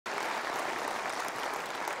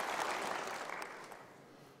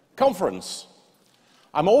Conference.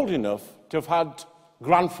 I'm old enough to have had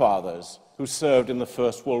grandfathers who served in the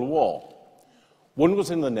First World War. One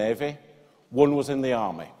was in the Navy, one was in the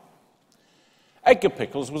Army. Edgar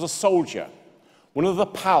Pickles was a soldier, one of the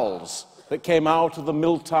pals that came out of the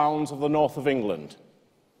mill towns of the north of England.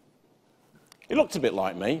 He looked a bit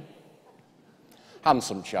like me.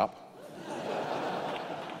 Handsome chap.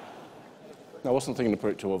 I wasn't thinking to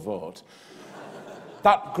put it to a vote.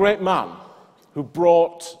 That great man who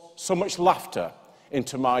brought so much laughter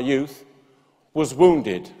into my youth was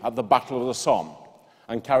wounded at the Battle of the Somme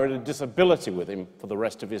and carried a disability with him for the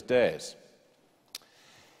rest of his days.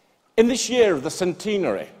 In this year of the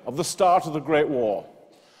centenary of the start of the Great War,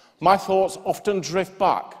 my thoughts often drift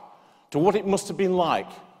back to what it must have been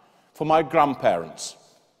like for my grandparents.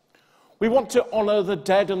 We want to honour the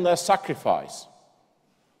dead and their sacrifice,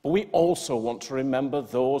 but we also want to remember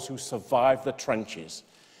those who survived the trenches,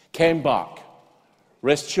 came back,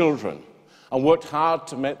 raised children, and worked hard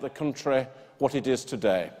to make the country what it is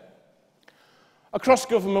today. Across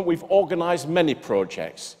government, we've organised many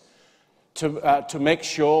projects to make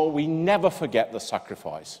sure we never forget the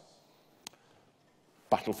sacrifice.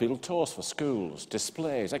 Battlefield tours for schools,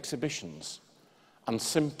 displays, exhibitions, and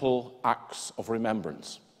simple acts of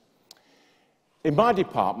remembrance. In my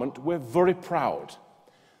department, we're very proud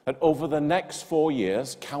that over the next 4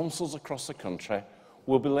 years, councils across the country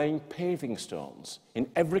will be laying paving stones in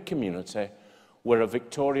every community where a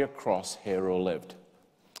Victoria Cross hero lived.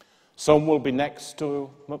 Some will be next to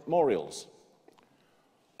memorials,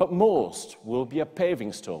 but most will be a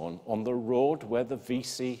paving stone on the road where the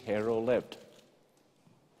VC hero lived.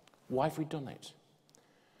 Why have we done it?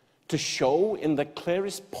 To show in the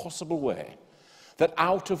clearest possible way that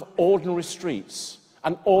out of ordinary streets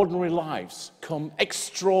and ordinary lives come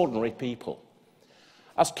extraordinary people.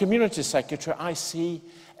 As Community Secretary, I see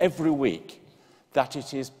every week that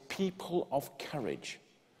it is people of courage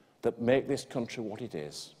that make this country what it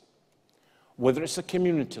is. Whether it's a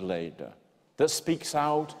community leader that speaks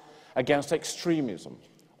out against extremism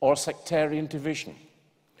or sectarian division,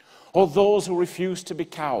 or those who refuse to be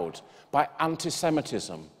cowed by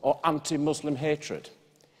anti-Semitism or anti-Muslim hatred.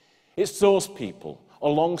 It's those people,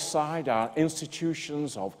 alongside our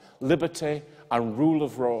institutions of liberty and rule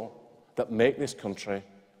of law, that make this country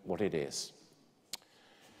what it is.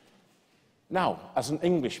 Now, as an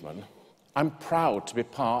Englishman, I'm proud to be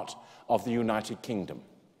part of the United Kingdom,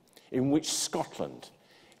 in which Scotland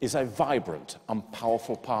is a vibrant and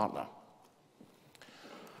powerful partner.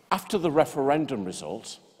 After the referendum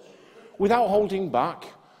result, without holding back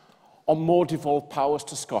on more devolved powers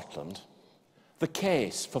to Scotland, the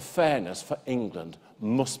case for fairness for England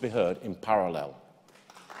must be heard in parallel.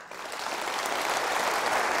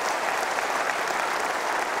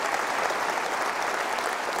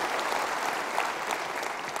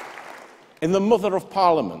 In the mother of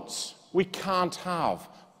parliaments, we can't have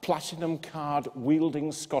platinum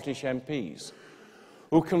card-wielding Scottish MPs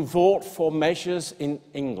who can vote for measures in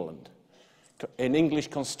England, in English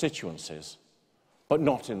constituencies, but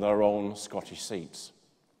not in their own Scottish seats.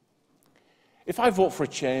 If I vote for a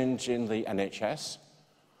change in the NHS,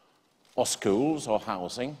 or schools, or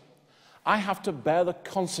housing, I have to bear the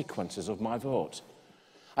consequences of my vote.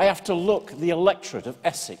 I have to look the electorate of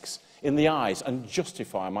Essex in the eyes and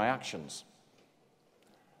justify my actions.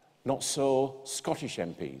 Not so Scottish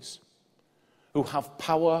MPs, who have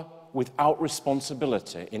power without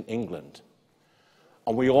responsibility in England.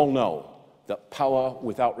 And we all know that power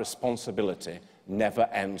without responsibility never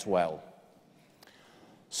ends well.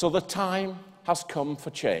 So the time has come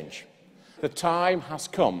for change. The time has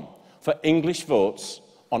come for English votes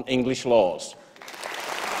on English laws.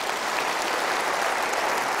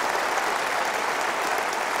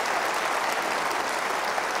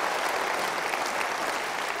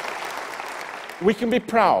 We can be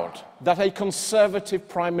proud that a Conservative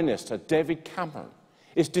Prime Minister, David Cameron,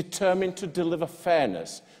 is determined to deliver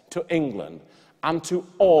fairness to England and to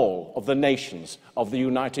all of the nations of the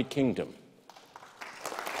United Kingdom.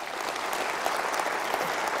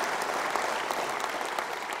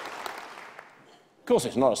 Of course,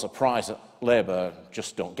 it's not a surprise that Labour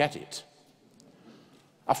just don't get it.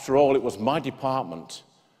 After all, it was my department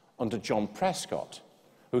under John Prescott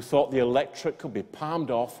who thought the electorate could be palmed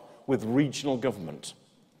off with regional government.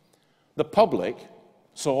 The public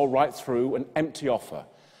saw right through an empty offer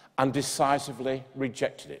and decisively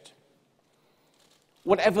rejected it.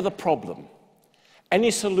 Whatever the problem,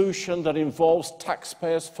 any solution that involves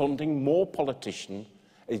taxpayers funding more politicians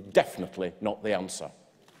is definitely not the answer.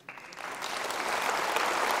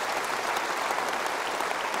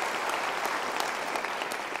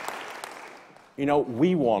 You know,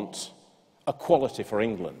 we want equality for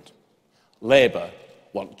England. Labour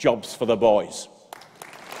want jobs for the boys.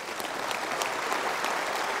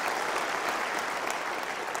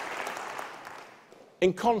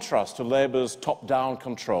 In contrast to Labour's top-down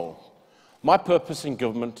control, my purpose in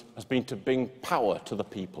government has been to bring power to the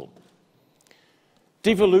people.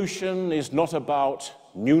 Devolution is not about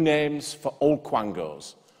new names for old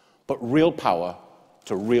quangos, but real power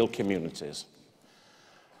to real communities.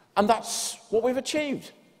 And that's what we've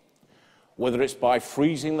achieved. Whether it's by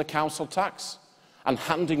freezing the council tax and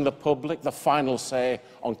handing the public the final say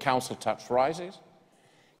on council tax rises,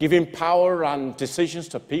 giving power and decisions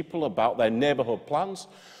to people about their neighbourhood plans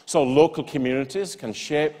so local communities can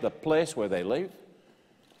shape the place where they live,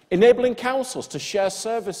 enabling councils to share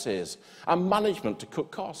services and management to cut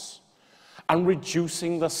costs, and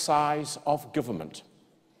reducing the size of government.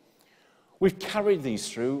 We've carried these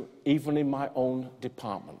through even in my own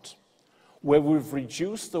department, where we've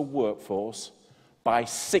reduced the workforce by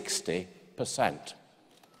 60%.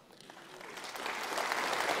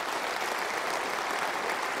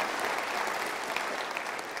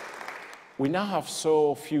 We now have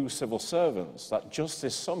so few civil servants that just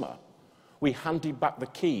this summer we handed back the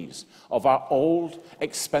keys of our old,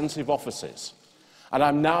 expensive offices. And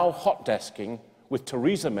I'm now hot-desking with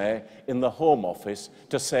Theresa May in the Home Office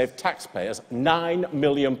to save taxpayers £9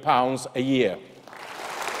 million a year.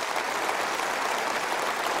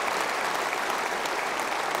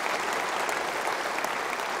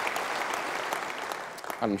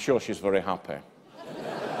 I'm sure she's very happy.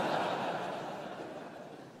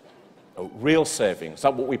 Real savings,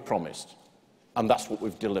 that's what we promised, and that's what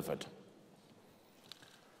we've delivered.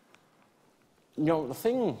 You know, the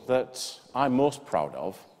thing that I'm most proud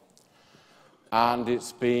of, and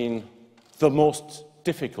it's been the most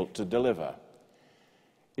difficult to deliver,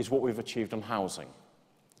 is what we've achieved on housing.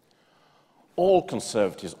 All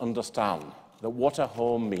Conservatives understand that what a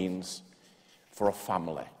home means for a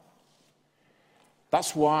family.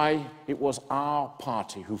 That's why it was our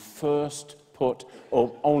party who first put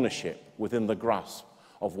ownership within the grasp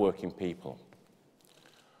of working people.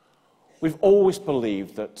 We've always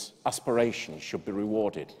believed that aspiration should be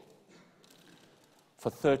rewarded.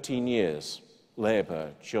 For 13 years,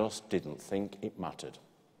 Labour just didn't think it mattered.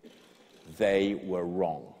 They were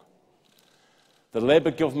wrong. The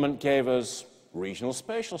Labour government gave us regional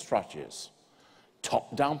spatial strategies,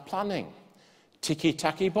 top-down planning,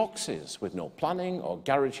 ticky-tacky boxes with no planning or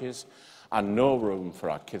garages and no room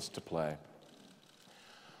for our kids to play.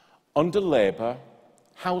 Under Labour,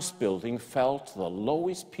 house building fell to the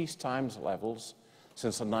lowest peacetime levels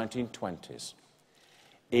since the 1920s.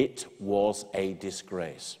 It was a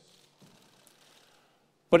disgrace.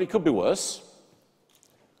 But it could be worse.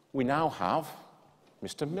 We now have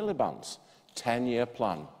Mr. Miliband's 10-year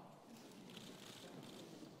plan.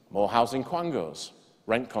 More housing quangos,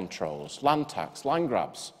 rent controls, land tax, land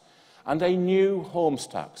grabs, and a new homes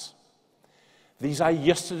tax. These are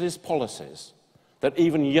yesterday's policies that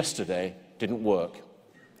even yesterday didn't work.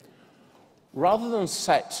 Rather than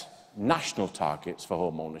set national targets for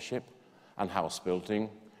home ownership and house building,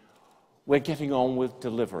 we're getting on with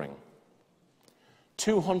delivering.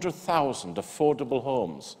 200,000 affordable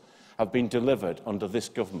homes have been delivered under this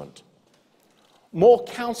government. More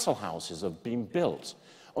council houses have been built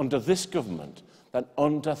under this government than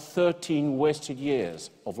under 13 wasted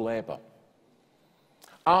years of Labour.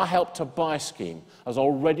 Our Help to Buy scheme has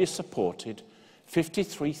already supported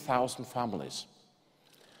 53,000 families.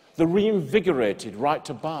 The reinvigorated Right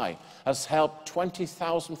to Buy has helped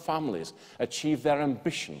 20,000 families achieve their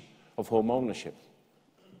ambition of home ownership.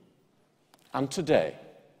 And today,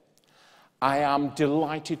 I am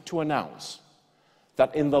delighted to announce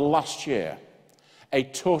that in the last year, a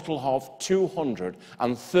total of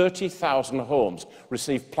 230,000 homes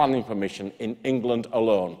received planning permission in England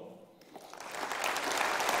alone.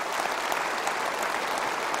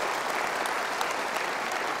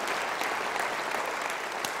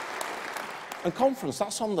 And conference,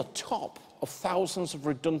 that's on the top of thousands of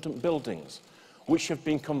redundant buildings which have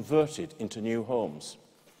been converted into new homes.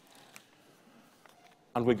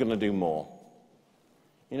 And we're going to do more.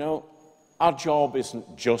 You know, our job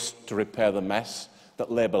isn't just to repair the mess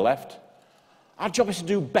that Labour left. Our job is to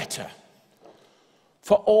do better.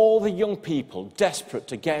 For all the young people desperate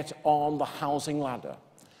to get on the housing ladder,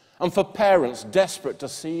 and for parents desperate to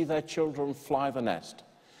see their children fly the nest,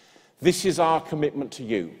 this is our commitment to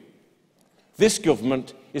you. This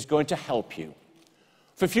government is going to help you.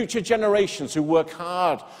 For future generations who work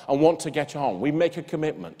hard and want to get on, we make a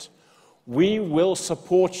commitment. We will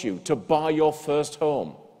support you to buy your first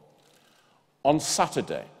home. On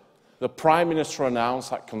Saturday, the Prime Minister announced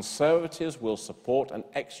that Conservatives will support an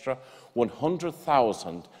extra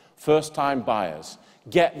 100,000 first-time buyers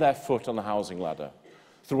get their foot on the housing ladder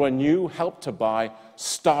through a new Help to Buy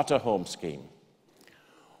starter home scheme.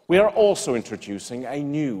 We are also introducing a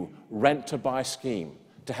new Rent to Buy scheme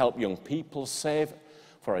to help young people save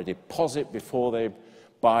for a deposit before they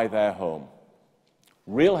buy their home.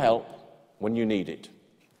 Real help when you need it.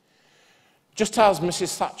 Just as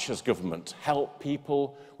Mrs. Thatcher's government helped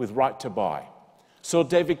people with Right to Buy, so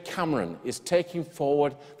David Cameron is taking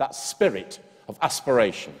forward that spirit of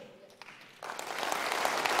aspiration.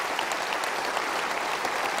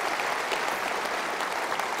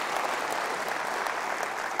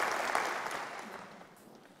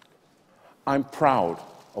 I'm proud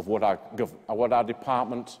of what our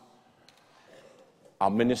department, our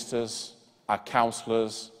ministers, our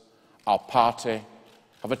councillors, our party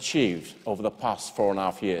have achieved over the past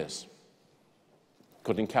 4.5 years.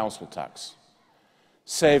 Cutting council tax,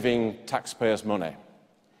 saving taxpayers' money,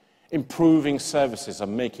 improving services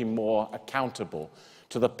and making more accountable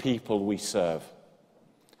to the people we serve,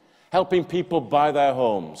 helping people buy their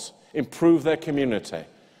homes, improve their community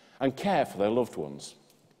and care for their loved ones.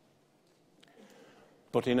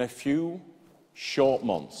 But in a few short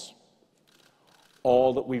months,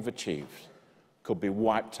 all that we've achieved could be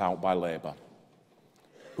wiped out by Labour,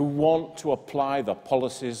 who want to apply the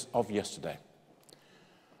policies of yesterday.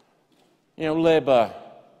 You know, Labour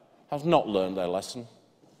has not learned their lesson,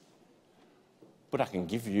 but I can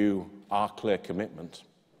give you our clear commitment.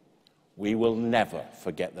 We will never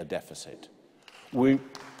forget the deficit. We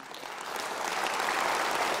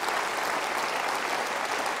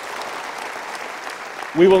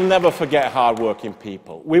will never forget hard-working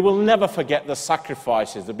people. We will never forget the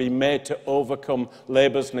sacrifices that have been made to overcome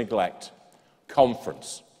Labour's neglect.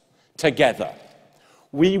 Conference. Together.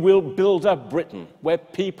 We will build a Britain where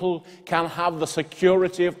people can have the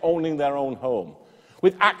security of owning their own home,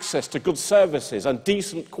 with access to good services and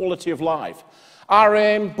decent quality of life. Our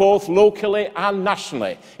aim, both locally and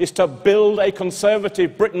nationally, is to build a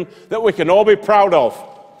conservative Britain that we can all be proud of.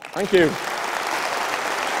 Thank you.